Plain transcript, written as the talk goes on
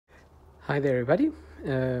Hi there everybody,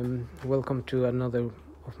 welcome to another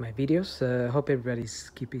of my videos. Hope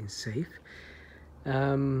everybody's keeping safe.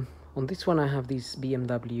 On this one I have this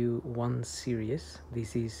BMW 1 Series.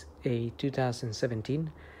 This is a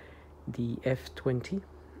 2017, the f20,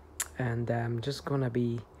 and I'm just gonna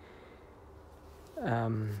be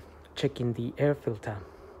checking the air filter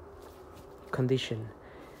condition,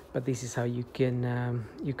 but this is how you can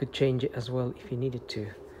you could change it as well if you needed to.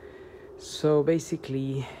 So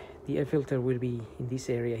basically the air filter will be in this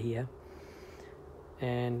area here,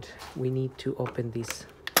 and we need to open these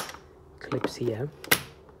clips here.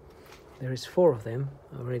 There is 4 of them.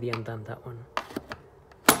 I already undone that one.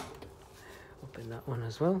 Open that one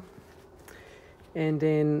as well, and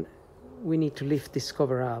then we need to lift this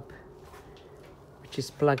cover up, which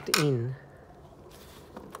is plugged in.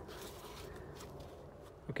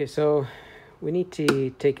 Okay, so we need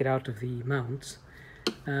to take it out of the mounts.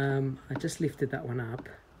 I just lifted that one up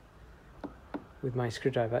with my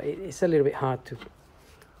screwdriver. It's a little bit hard to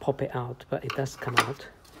pop it out, but it does come out.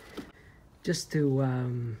 Just to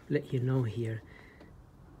let you know here,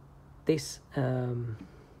 this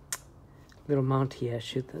little mount here,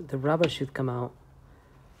 the rubber should come out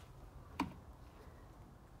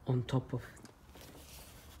on top of.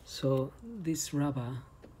 So this rubber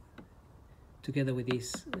together with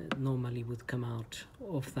this normally would come out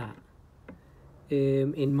of that.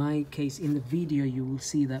 In my case, in the video, you will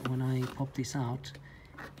see that when I pop this out,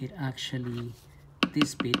 it actually,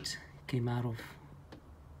 this bit came out of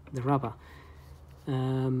the rubber,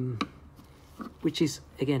 which is,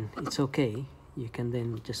 again, it's okay. You can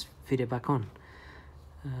then just fit it back on.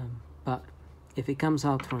 But if it comes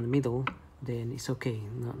out from the middle, then it's okay,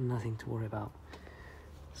 nothing to worry about.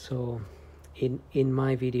 So in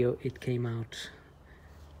my video, it came out,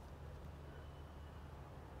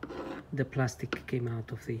 the plastic came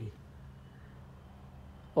out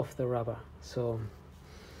of the rubber. So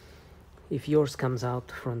if yours comes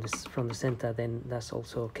out from the center, then that's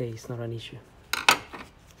also okay, it's not an issue.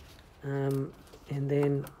 And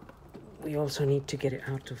then we also need to get it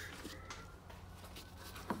out of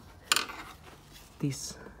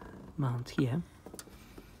this mount here.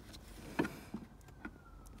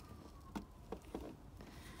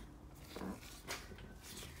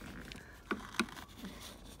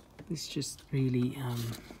 This just really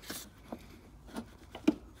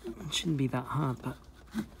it shouldn't be that hard, but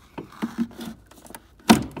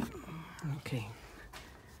okay.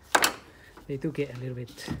 They do get a little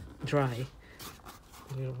bit dry,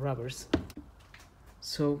 little rubbers.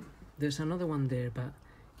 So there's another one there, but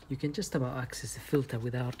you can just about access the filter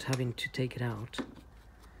without having to take it out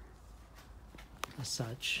as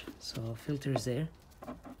such. So filter is there.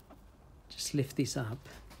 Just lift this up.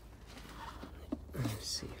 Let's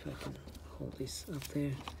see if I can hold this up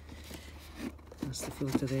there. That's the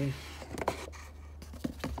filter there.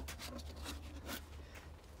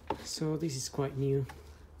 So this is quite new.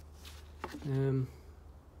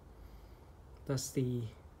 That's the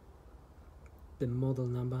model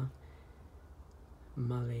number,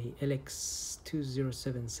 Malay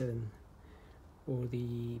LX2077, or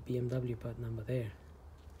the BMW part number there.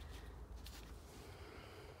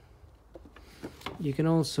 You can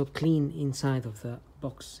also clean inside of the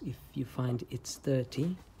box if you find it's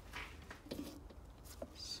dirty.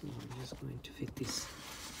 So I'm just going to fit this.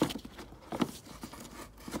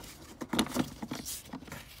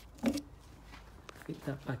 Fit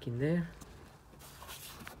that back in there.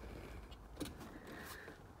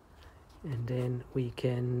 And then we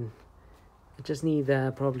can, I just need,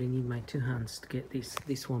 probably need my 2 hands to get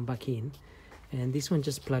this one back in. And this one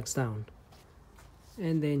just plugs down.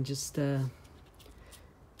 And then just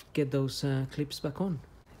get those clips back on.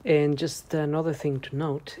 And just another thing to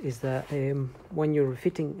note is that when you're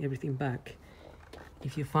fitting everything back,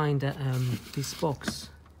 if you find that this box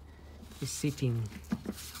is sitting,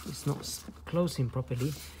 it's not closing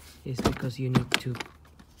properly, it's because you need to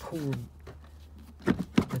pull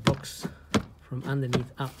the box from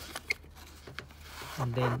underneath up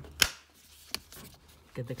and then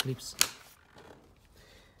get the clips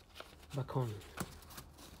back on.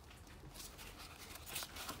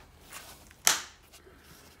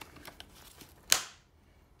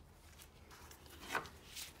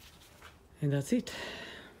 And that's it.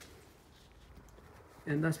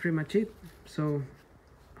 And that's pretty much it. So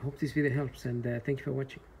I hope this video helps, and thank you for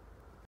watching.